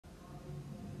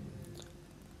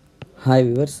Hi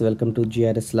viewers, welcome to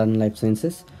GRS learn life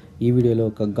sciences. ఈ వీడియోలో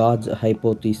ఒక గాజ్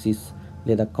హైపోథీసిస్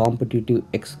లేదా కాంపిటేటివ్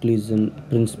ఎక్స్క్లూజన్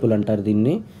ప్రిన్సిపల్ అంటారు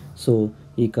దీన్ని. సో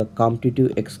ఇక కాంపిటేటివ్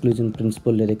ఎక్స్క్లూజన్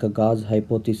ప్రిన్సిపల్ లేదా ఇక గాజ్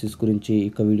హైపోథీసిస్ గురించి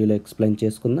ఇక వీడియోలో ఎక్స్ప్లెయిన్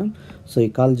చేసుకుందాం. సో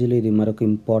ఇకాలజీలో ఇది మరొక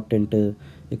ఇంపార్టెంట్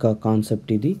ఇక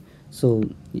కాన్సెప్ట్ ఇది. సో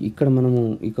ఇక్కడ మనము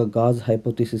ఇక గాజ్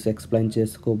హైపోథీసిస్ ఎక్స్ప్లెయిన్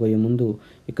చేసుకోబోయే ముందు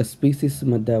ఇక స్పీసీస్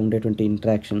మధ్య ఉండేటువంటి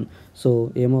ఇంట్రాక్షన్. సో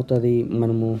ఏమవుతుంది,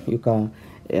 మనము ఇక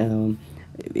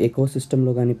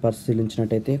ఎకోసిస్టంలో కానీ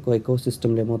పరిశీలించినట్టయితే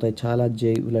ఎకోసిస్టంలో ఏమవుతాయి, చాలా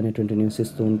జీవులు అనేటువంటి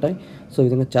నివసిస్తూ ఉంటాయి. సో ఈ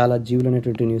విధంగా చాలా జీవులు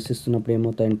అనేటువంటి నివసిస్తున్నప్పుడు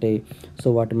ఏమవుతాయంటే, సో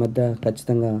వాటి మధ్య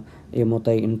ఖచ్చితంగా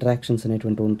ఏమవుతాయి, ఇంట్రాక్షన్స్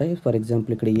అనేటువంటి ఉంటాయి. ఫర్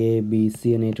ఎగ్జాంపుల్ ఇక్కడ A, B,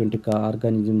 C అనేటువంటి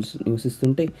ఆర్గానిజమ్స్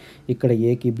నివసిస్తుంటే ఇక్కడ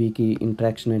ఏకి బికి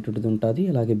ఇంట్రాక్షన్ అనేటువంటిది ఉంటుంది,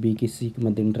 అలాగే బికి సికి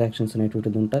మధ్య ఇంట్రాక్షన్స్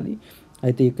అనేటువంటిది ఉంటుంది.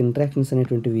 అయితే ఈ ఇంట్రాక్షన్స్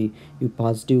అనేటువంటివి ఇవి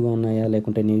పాజిటివ్గా ఉన్నాయా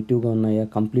లేకుంటే నెగిటివ్గా ఉన్నాయా,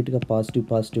 కంప్లీట్గా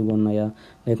పాజిటివ్గా ఉన్నాయా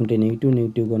లేకుంటే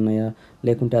నెగిటివ్గా ఉన్నాయా,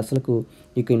 లేకుంటే అసలుకు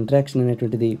ఇక ఇంట్రాక్షన్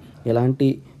అనేటువంటిది ఎలాంటి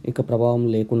ఇక ప్రభావం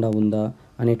లేకుండా ఉందా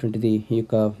అనేటువంటిది ఈ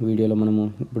యొక్క వీడియోలో మనము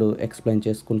ఇప్పుడు ఎక్స్ప్లెయిన్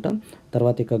చేసుకుంటాం.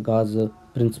 తర్వాత ఇక గాజ్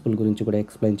ప్రిన్సిపల్ గురించి కూడా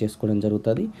ఎక్స్ప్లెయిన్ చేసుకోవడం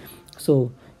జరుగుతుంది. సో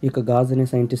ఇక గాజ్ అనే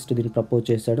సైంటిస్ట్ దీన్ని ప్రపోజ్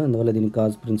చేశాడు, అందువల్ల దీనికి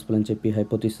గాజ్ ప్రిన్సిపల్ అని చెప్పి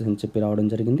హైపోథీసిస్ అని చెప్పి రావడం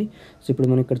జరిగింది. సో ఇప్పుడు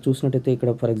మనం ఇక్కడ చూసినట్టయితే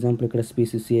ఇక్కడ ఫర్ ఎగ్జాంపుల్ ఇక్కడ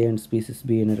species A and species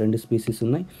B అనే రెండు స్పీసీస్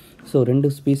ఉన్నాయి. సో రెండు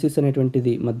స్పీసీస్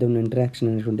అనేటువంటిది మధ్య ఉన్న ఇంటరాక్షన్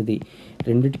అనేటువంటిది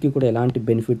రెండింటికి కూడా ఎలాంటి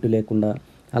బెనిఫిట్ లేకుండా,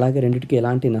 అలాగే రెండింటికి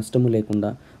ఎలాంటి నష్టము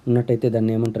లేకుండా ఉన్నట్టయితే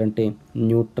దాన్ని ఏమంటారంటే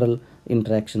న్యూట్రల్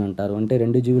ఇంటరాక్షన్ అంటారు. అంటే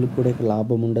రెండు జీవులకు కూడా ఇక్కడ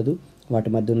లాభం ఉండదు, వాటి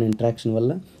మధ్య ఉన్న ఇంటరాక్షన్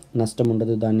వల్ల నష్టం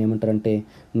ఉండదు, దాన్ని ఏమంటారంటే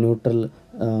న్యూట్రల్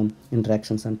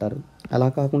ఇంటరాక్షన్స్ అంటారు. అలా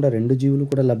కాకుండా రెండు జీవులు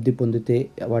కూడా లబ్ధి పొందితే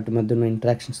వాటి మధ్య ఉన్న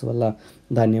ఇంటరాక్షన్స్ వల్ల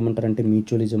దాన్ని ఏమంటారంటే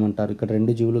మ్యూచువలిజం అంటారు. ఇక్కడ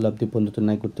రెండు జీవులు లబ్ధి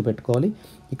పొందుతున్నాయి, గుర్తుపెట్టుకోవాలి.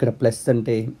 ఇక్కడ ప్లస్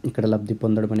అంటే ఇక్కడ లబ్ధి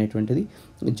పొందడం అనేటువంటిది,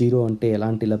 జీరో అంటే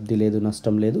ఎలాంటి లబ్ధి లేదు,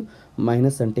 నష్టం లేదు,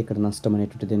 మైనస్ అంటే ఇక్కడ నష్టం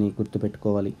అనేటువంటిది అని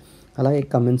గుర్తుపెట్టుకోవాలి. అలాగే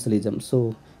కమెన్సలిజం. సో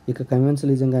ఇక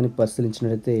కమెన్సలిజం కానీ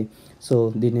పరిశీలించినట్లయితే సో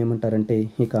దీన్ని ఏమంటారంటే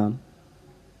ఇక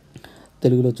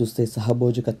తెలుగులో చూస్తే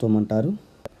సహభోజకత్వం అంటారు.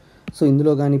 సో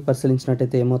ఇందులో కానీ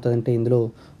పరిశీలించినట్టయితే ఏమవుతుందంటే, ఇందులో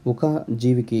ఒక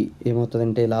జీవికి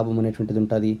ఏమవుతుందంటే లాభం అనేటువంటిది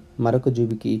ఉంటుంది, మరొక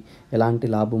జీవికి ఎలాంటి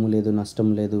లాభము లేదు, నష్టం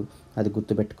లేదు, అది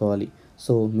గుర్తుపెట్టుకోవాలి.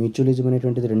 సో మ్యూచువలిజం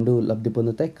అనేటువంటిది రెండు లబ్ధి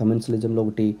పొందుతాయి, కమెన్సలిజంలో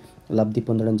ఒకటి లబ్ధి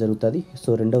పొందడం జరుగుతుంది. సో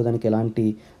రెండవ దానికి ఎలాంటి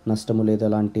నష్టము లేదు,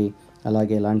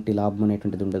 అలాగే ఎలాంటి లాభం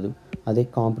అనేటువంటిది ఉండదు. అదే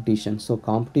కాంపిటీషన్. సో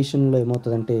కాంపిటీషన్లో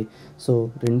ఏమవుతుందంటే, సో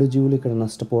రెండు జీవులు ఇక్కడ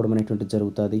నష్టపోవడం అనేటువంటిది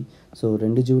జరుగుతుంది. సో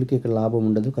రెండు జీవులకి ఇక్కడ లాభం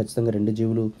ఉండదు, ఖచ్చితంగా రెండు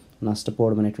జీవులు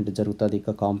నష్టపోవడం అనేటువంటిది జరుగుతుంది.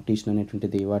 ఇక కాంపిటీషన్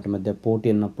అనేటువంటిది వాటి మధ్య పోటీ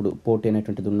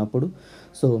అనేటువంటిది ఉన్నప్పుడు.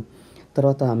 సో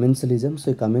తర్వాత అమెన్సలిజం. సో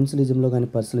ఇక అమెన్సలిజంలో కానీ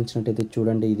పరిశీలించినట్టయితే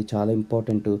చూడండి, ఇది చాలా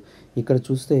ఇంపార్టెంట్. ఇక్కడ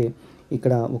చూస్తే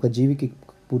ఇక్కడ ఒక జీవికి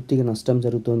పూర్తిగా నష్టం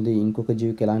జరుగుతుంది, ఇంకొక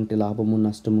జీవికి ఎలాంటి లాభము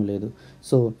నష్టము లేదు.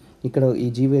 సో ఇక్కడ ఈ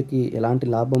జీవికి ఎలాంటి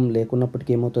లాభం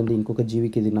లేకున్నప్పటికీ ఏమవుతుంది, ఇంకొక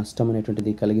జీవికి ఇది నష్టం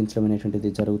అనేటువంటిది కలిగించడం అనేటువంటిది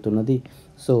జరుగుతున్నది.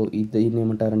 సో దీన్ని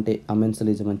ఏమంటారంటే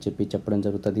అమెన్సలిజం అని చెప్పి చెప్పడం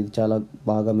జరుగుతుంది. ఇది చాలా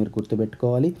బాగా మీరు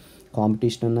గుర్తుపెట్టుకోవాలి.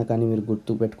 కాంపిటీషన్ అన్నా కానీ మీరు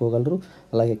గుర్తుపెట్టుకోగలరు,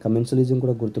 అలాగే కమెన్సలిజం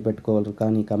కూడా గుర్తుపెట్టుకోగలరు.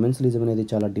 కానీ కమెన్సలిజం అనేది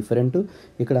చాలా డిఫరెంట్.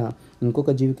 ఇక్కడ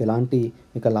ఇంకొక జీవికి ఎలాంటి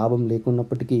ఇక లాభం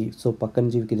లేకున్నప్పటికీ సో పక్కన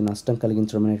జీవికి ఇది నష్టం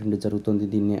కలిగించడం అనేటువంటిది జరుగుతుంది,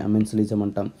 దీన్ని అమెన్సలిజం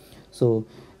అంటాం. సో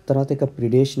తర్వాత ఇక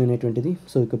ప్రిడేషన్ అనేటువంటిది.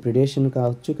 సో ఇక ప్రిడేషన్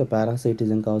కావచ్చు, ఇక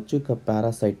పారాసైటిజం కావచ్చు, ఇక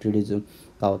పారాసైటిడిజం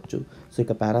కావచ్చు. సో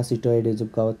ఇక పారాసిటాయిడిజం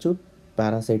కావచ్చు,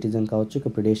 పారాసైటిజం కావచ్చు, ఇక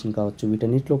ప్రిడేషన్ కావచ్చు.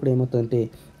 వీటన్నిటిలో కూడా ఏమవుతుందంటే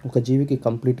ఒక జీవికి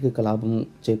కంప్లీట్గా ఇక లాభం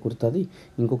చేకూరుతుంది,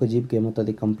 ఇంకొక జీవికి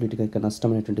ఏమవుతుంది కంప్లీట్గా ఇక నష్టం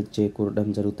అనేటువంటిది చేకూరడం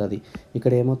జరుగుతుంది.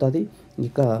 ఇక్కడ ఏమవుతుంది,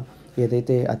 ఇక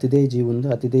ఏదైతే అతిథేయ జీవి ఉందో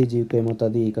అతిథేయ జీవికి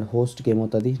ఏమవుతుంది, ఇక్కడ హోస్ట్కి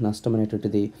ఏమవుతుంది నష్టం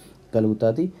అనేటువంటిది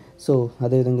కలుగుతుంది. సో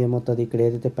అదేవిధంగా ఏమవుతుంది, ఇక్కడ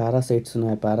ఏదైతే పారాసైట్స్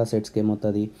ఉన్నాయో పారాసైట్స్కి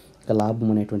ఏమవుతుంది ఇక లాభం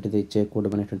అనేటువంటిది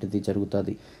చేకూడడం అనేటువంటిది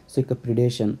జరుగుతుంది. సో ఇక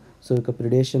ప్రిడేషన్. సో ఇక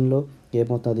ప్రిడేషన్లో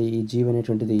ఏమవుతుంది, ఈ జీవి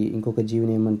అనేటువంటిది ఇంకొక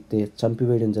జీవిని ఏమంటే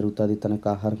చంపివేయడం జరుగుతుంది తనకు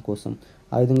ఆహారం కోసం.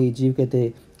 ఆ విధంగా ఈ జీవికి అయితే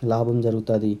లాభం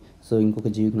జరుగుతుంది, సో ఇంకొక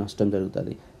జీవికి నష్టం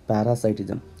జరుగుతుంది.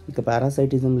 పారాసైటిజం. ఇక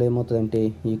పారాసైటిజంలో ఏమవుతుందంటే,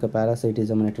 ఈ యొక్క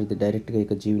పారాసైటిజం అనేటువంటిది డైరెక్ట్గా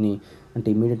ఇక జీవిని అంటే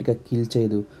ఇమీడియట్గా కిల్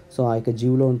చేయదు. సో ఆ యొక్క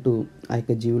జీవిలో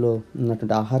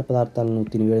ఉన్నటువంటి ఆహార పదార్థాలను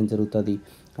తినివేయడం జరుగుతుంది.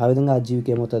 ఆ విధంగా ఆ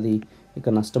జీవికి ఏమవుతుంది ఇక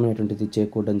నష్టం అనేటువంటిది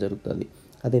చేకూరడం జరుగుతుంది.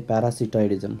 అదే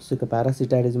పారాసిటాయిడిజం. సో ఇక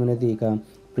పారాసిటాయిడిజం అనేది ఇక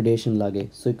ప్రిడేషన్ లాగే.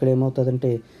 సో ఇక్కడ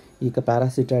ఏమవుతుందంటే, ఇక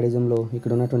పారాసిటాయిడిజంలో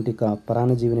ఇక్కడ ఉన్నటువంటి ఇక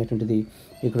పరాన్నజీవి అనేటువంటిది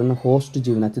ఇక్కడున్న హోస్ట్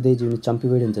జీవిని అతిథేయ జీవిని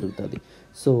చంపివేయడం జరుగుతుంది.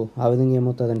 సో ఆ విధంగా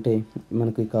ఏమవుతుందంటే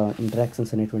మనకు ఇక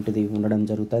ఇంటరాక్షన్స్ అనేటువంటిది ఉండడం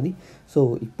జరుగుతుంది. సో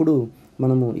ఇప్పుడు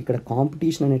మనము ఇక్కడ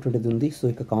కాంపిటీషన్ అనేటువంటిది ఉంది. సో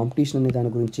ఇక కాంపిటీషన్ అనే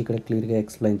దాని గురించి ఇక్కడ క్లియర్గా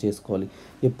ఎక్స్ప్లెయిన్ చేసుకోవాలి.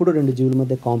 ఎప్పుడు రెండు జీవుల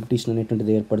మధ్య కాంపిటీషన్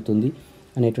అనేటువంటిది ఏర్పడుతుంది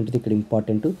అనేటువంటిది ఇక్కడ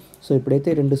ఇంపార్టెంట్. సో ఇప్పుడైతే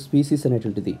రెండు స్పీసీస్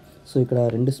అనేటువంటిది, సో ఇక్కడ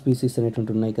రెండు స్పీసీస్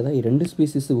అనేటువంటి ఉన్నాయి కదా, ఈ రెండు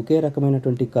స్పీసీస్ ఒకే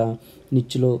రకమైనటువంటి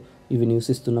నిచ్చులో ఇవి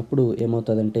నివసిస్తున్నప్పుడు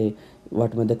ఏమవుతుందంటే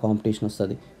వాటి మధ్య కాంపిటీషన్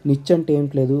వస్తుంది. నిచ్ అంటే ఏం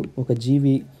లేదు, ఒక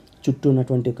జీవి చుట్టూ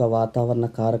ఉన్నటువంటి ఒక వాతావరణ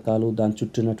కారకాలు, దాని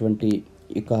చుట్టూ ఉన్నటువంటి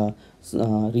ఇక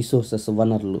రిసోర్సెస్,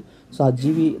 వనరులు. సో ఆ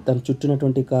జీవి తన చుట్టూ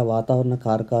ఉన్నటువంటి వాతావరణ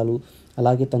కారకాలు,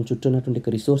 అలాగే తన చుట్టూ ఉన్నటువంటి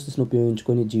రిసోర్సెస్ని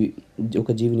ఉపయోగించుకొని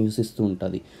ఒక జీవి నివసిస్తూ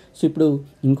ఉంటుంది. సో ఇప్పుడు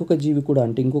ఇంకొక జీవి కూడా,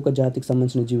 అంటే ఇంకొక జాతికి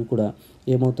సంబంధించిన జీవి కూడా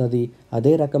ఏమవుతుంది,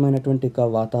 అదే రకమైనటువంటి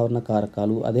వాతావరణ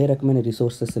కారకాలు, అదే రకమైన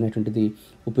రిసోర్సెస్ అనేటువంటిది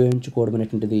ఉపయోగించుకోవడం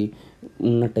అనేటువంటిది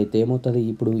ఉన్నట్టయితే ఏమవుతుంది,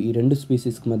 ఇప్పుడు ఈ రెండు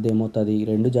స్పీసీస్కి మధ్య ఏమవుతుంది, ఈ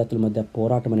రెండు జాతుల మధ్య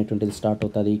పోరాటం అనేటువంటిది స్టార్ట్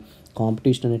అవుతుంది,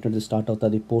 కాంపిటీషన్ అనేటువంటిది స్టార్ట్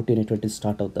అవుతుంది, పోటీ అనేటువంటిది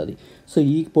స్టార్ట్ అవుతుంది. సో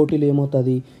ఈ పోటీలో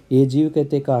ఏమవుతుంది, ఏ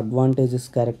జీవికైతే అడ్వాంటేజెస్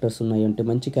క్యారెక్టర్స్ ఉన్నాయో, అంటే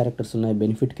మంచి క్యారెక్టర్స్ ఉన్నాయో,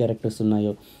 బెనిఫిట్ క్యారెక్టర్స్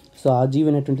ఉన్నాయో, సో ఆ జీవి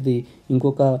అనేటువంటిది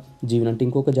ఇంకొక జీవిని, అంటే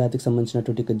ఇంకొక జాతికి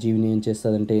సంబంధించినటువంటి జీవిని ఏం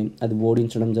చేస్తుందంటే అది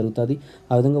ఓడించడం జరుగుతుంది.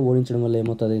 ఆ విధంగా ఓడించడం వల్ల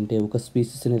ఏమవుతుంది అంటే ఒక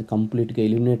స్పీసీస్ అనేది కంప్లీట్గా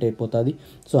ఎలిమినేట్ అయిపోతుంది.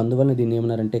 సో అందువల్ల దీన్ని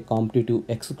ఏమన్నారంటే కాంపిటేటివ్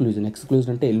ఎక్స్క్లూజన్.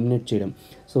 ఎక్స్క్లూజన్ అంటే ఎలిమినేట్ చేయడం.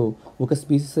 సో ఒక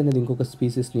స్పీసీస్ అనేది ఇంకొక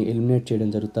స్పీసీస్ని ఎలిమినేట్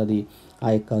చేయడం జరుగుతుంది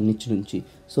ఆ యొక్క నిచ్ నుంచి.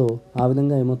 సో ఆ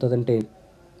విధంగా ఏమవుతుందంటే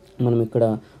మనం ఇక్కడ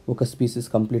ఒక స్పీసీస్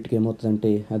కంప్లీట్గా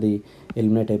ఏమవుతుందంటే అది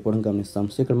ఎలిమినేట్ అయిపోవడం గమనిస్తాం.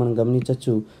 సో ఇక్కడ మనం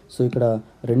గమనించవచ్చు. సో ఇక్కడ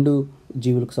రెండు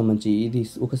జీవులకు సంబంధించి ఇది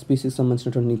ఒక స్పీసీకి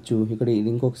సంబంధించినటువంటి నిచ్చు, ఇక్కడ ఇది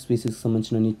ఇంకొక స్పీసీకి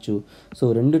సంబంధించిన నిచ్చు. సో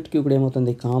రెండిటికి కూడా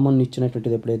ఏమవుతుంది, కామన్ నిచ్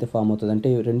అనేటువంటిది ఎప్పుడైతే ఫామ్ అవుతుంది,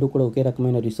 అంటే రెండు కూడా ఒకే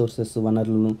రకమైన రిసోర్సెస్,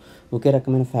 వనరులను, ఒకే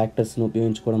రకమైన ఫ్యాక్టర్స్ను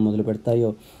ఉపయోగించుకోవడం మొదలు పెడతాయో,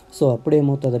 సో అప్పుడు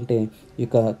ఏమవుతుందంటే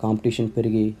ఇక కాంపిటీషన్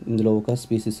పెరిగి ఇందులో ఒక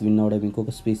స్పీసీస్ విన్ అవ్వడం,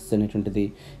 ఇంకొక స్పీసీస్ అనేటువంటిది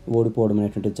ఓడిపోవడం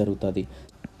అనేటువంటిది జరుగుతుంది.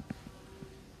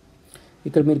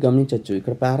 ఇక్కడ మీరు గమనించవచ్చు,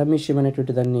 ఇక్కడ పారామీషియం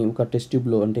అనేటువంటి దాన్ని ఒక టెస్ట్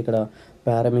ట్యూబ్లో, అంటే ఇక్కడ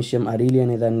పారామీషియం అరీలి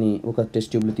అనే దాన్ని ఒక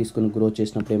టెస్ట్ ట్యూబ్లో తీసుకొని గ్రో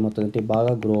చేసినప్పుడు ఏమవుతుందంటే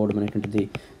బాగా గ్రో అవడం అనేటువంటిది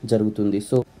జరుగుతుంది.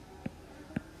 సో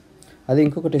అదే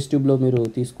ఇంకొక టెస్ట్ ట్యూబ్లో మీరు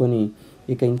తీసుకొని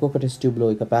ఇంకొక టెస్ట్ ట్యూబ్లో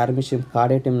పారామీషియం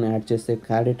కార్డేటంని యాడ్ చేస్తే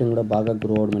కార్డేటం కూడా బాగా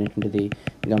గ్రో అవడం అనేటువంటిది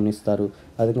గమనిస్తారు.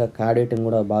 అదేవిధంగా కార్డేటం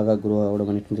కూడా బాగా గ్రో అవ్వడం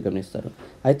అనేటువంటిది గమనిస్తారు.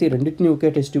 అయితే రెండింటిని ఒకే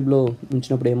టెస్ట్ ట్యూబ్లో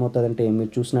ఉంచినప్పుడు ఏమవుతుందంటే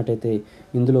మీరు చూసినట్టయితే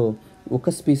ఇందులో ఒక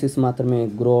స్పీసీస్ మాత్రమే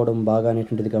గ్రో అవడం బాగా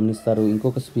అనేటువంటిది గమనిస్తారు,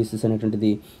 ఇంకొక స్పీసీస్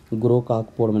అనేటువంటిది గ్రో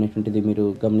కాకపోవడం అనేటువంటిది మీరు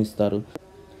గమనిస్తారు.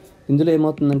 ఇందులో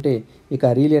ఏమవుతుందంటే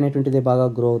అరీలి అనేటువంటిది బాగా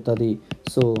గ్రో అవుతుంది.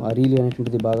 సో అరీలి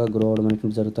అనేటువంటిది బాగా గ్రో అవడం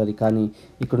అనేటువంటిది జరుగుతుంది. కానీ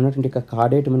ఇక్కడ ఉన్నటువంటి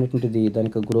కార్డేటం అనేటువంటిది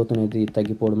దానికి గ్రోత్ అనేది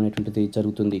తగ్గిపోవడం అనేటువంటిది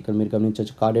జరుగుతుంది. ఇక్కడ మీరు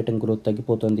గమనించవచ్చు, కార్డేటం గ్రోత్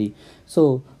తగ్గిపోతుంది. సో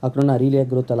అక్కడున్న అరీలియా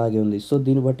గ్రోత్ అలాగే ఉంది. సో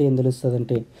దీన్ని బట్టి ఏం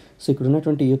తెలుస్తుందంటే, సో ఇక్కడ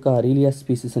ఉన్నటువంటి అరీలియా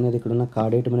స్పీసీస్ అనేది ఇక్కడున్న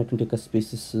కార్డేటం అనేటువంటి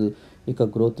స్పీసీస్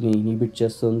గ్రోత్ని ఇన్హిబిట్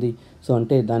చేస్తుంది. సో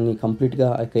అంటే దాన్ని కంప్లీట్గా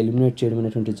ఎలిమినేట్ చేయడం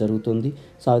అనేటువంటిది జరుగుతుంది.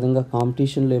 సో ఆ విధంగా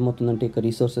కాంపిటీషన్లో ఏమవుతుందంటే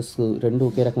రిసోర్సెస్ రెండు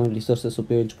ఒకే రకమైన రిసోర్సెస్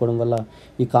ఉపయోగించుకోవడం వల్ల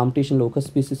ఈ కాంపిటీషన్లో ఒక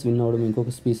స్పీసీస్ విన్ అవ్వడం,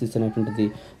 ఇంకొక స్పీసీస్ అనేటువంటిది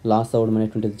లాస్ అవ్వడం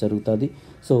అనేటువంటిది జరుగుతుంది.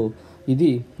 సో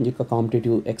ఇది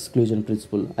కాంపిటేటివ్ ఎక్స్క్లూజన్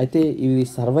ప్రిన్సిపల్. అయితే ఇవి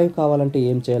సర్వైవ్ కావాలంటే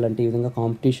ఏం చేయాలంటే, ఈ విధంగా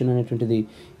కాంపిటీషన్ అనేటువంటిది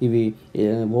ఇవి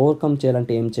ఓవర్కమ్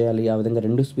చేయాలంటే ఏం చేయాలి, ఆ విధంగా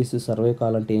రెండు స్పీసీస్ సర్వైవ్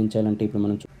కావాలంటే ఏం చేయాలంటే ఇప్పుడు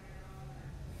మనం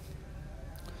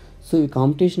సో ఈ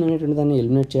కాంపిటీషన్ అనేటువంటి దాన్ని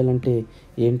ఎలిమినేట్ చేయాలంటే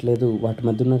ఏంటి లేదు, వాటి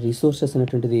మధ్య ఉన్న రిసోర్సెస్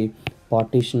అనేటువంటిది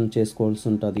పార్టీషన్ చేసుకోవాల్సి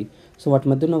ఉంటుంది. సో వాటి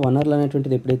మధ్య ఉన్న వనరులు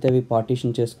అనేటువంటిది ఎప్పుడైతే అవి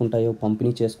పార్టీషన్ చేసుకుంటాయో,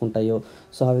 పంపిణీ చేసుకుంటాయో,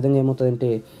 సో ఆ విధంగా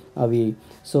ఏమవుతుందంటే అవి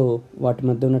వాటి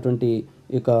మధ్య ఉన్నటువంటి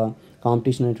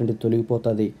కాంపిటీషన్ అనేటువంటిది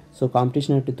తొలగిపోతుంది. సో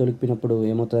కాంపిటీషన్ అనేటువంటి తొలగిపోయినప్పుడు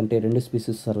ఏమవుతుందంటే రెండు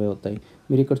స్పీసీస్ సర్వే అవుతాయి.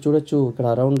 మీరు ఇక్కడ చూడొచ్చు, ఇక్కడ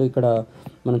అరౌండ్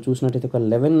మనం చూసినట్టయితే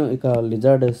 11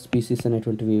 లిజర్డ్ స్పీసీస్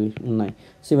అనేటువంటివి ఉన్నాయి.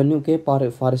 సో ఇవన్నీ ఒకే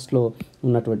ఫారెస్ట్లో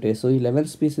ఉన్నటువంటివి. సో ఈ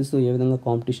 11 స్పీసీస్ ఏ విధంగా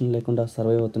కాంపిటీషన్ లేకుండా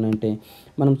సర్వైవ్ అవుతున్నాయంటే,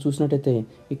 మనం చూసినట్టయితే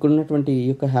ఇక్కడ ఉన్నటువంటి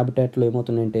హ్యాబిటాట్లో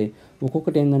ఏమవుతున్నాయంటే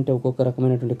ఒక్కొక్కటి ఏంటంటే ఒక్కొక్క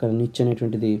రకమైనటువంటి నిచ్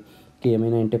అనేటువంటిది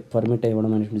ఏమైనా అంటే పర్మిట్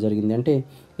అవ్వడం అనేటువంటి జరిగింది. అంటే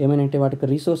ఏమైనా అంటే వాటికి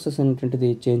రిసోర్సెస్ అనేటువంటిది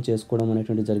చేంజ్ చేసుకోవడం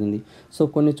అనేటువంటిది జరిగింది. సో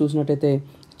కొన్ని చూసినట్టయితే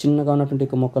చిన్నగా ఉన్నటువంటి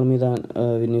మొక్కల మీద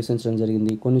నివసించడం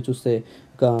జరిగింది. కొన్ని చూస్తే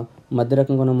మధ్య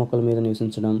రకంగా ఉన్న మొక్కల మీద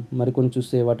నివసించడం, మరికొన్ని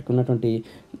చూస్తే వాటికి ఉన్నటువంటి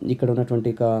ఇక్కడ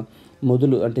ఉన్నటువంటి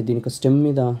మొదలు, అంటే దీనికి స్టెమ్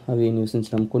మీద అవి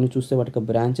నివసించడం, కొన్ని చూస్తే వాటి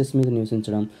బ్రాంచెస్ మీద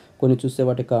నివసించడం, కొన్ని చూస్తే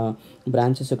వాటి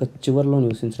బ్రాంచెస్ చివరిలో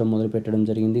నివసించడం మొదలు పెట్టడం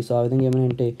జరిగింది. సో ఆ విధంగా ఏమైనా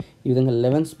ఈ విధంగా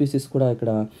 11 స్పీసీస్ కూడా ఇక్కడ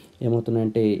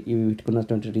ఏమవుతున్నాయంటే ఇవి వీటికి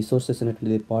ఉన్నటువంటి రిసోర్సెస్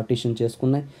అనేటువంటిది పార్టీషన్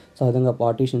చేసుకున్నాయి. సో ఆ విధంగా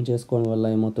పార్టీషన్ చేసుకోవడం వల్ల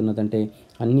ఏమవుతున్నదంటే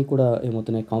అన్నీ కూడా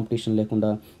ఏమవుతున్నాయి, కాంపిటీషన్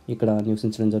లేకుండా ఇక్కడ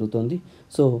నివసించడం జరుగుతుంది.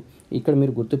 సో ఇక్కడ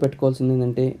మీరు గుర్తుపెట్టుకోవాల్సింది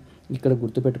ఏంటంటే, ఇక్కడ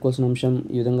గుర్తుపెట్టుకోవాల్సిన అంశం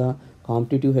ఈ విధంగా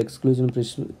కాంపిటేటివ్ ఎక్స్క్లూజన్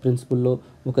ప్రిన్సిపల్లో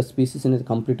ఒక స్పీసీస్ అనేది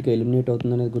కంప్లీట్గా ఎలిమినేట్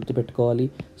అవుతుంది అనేది గుర్తుపెట్టుకోవాలి.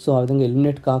 సో ఆ విధంగా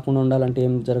ఎలిమినేట్ కాకుండా ఉండాలంటే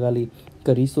ఏం జరగాలి,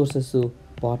 రీసోర్సెస్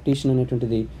పార్టీషన్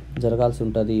అనేటువంటిది జరగాల్సి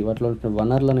ఉంటుంది. వాటిలో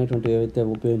వనరులు అనేటువంటివి ఏవైతే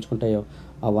ఉపయోగించుకుంటాయో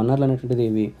ఆ వనరులు అనేటువంటిది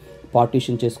ఇవి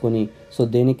పార్టీషన్ చేసుకొని, సో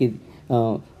దేనికి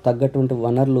తగ్గటువంటి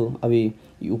వనరులు అవి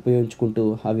ఉపయోగించుకుంటూ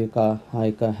అవి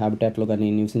ఆ హ్యాబిటాట్లో కానీ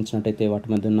నివసించినట్టయితే వాటి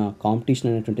మధ్య ఉన్న కాంపిటీషన్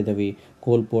అనేటువంటిది అవి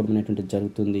కోల్పోవడం అనేటువంటిది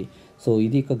జరుగుతుంది. సో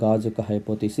ఇది ఇక గాజ్ యొక్క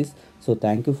hypothesis. So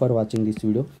thank you for watching this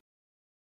video.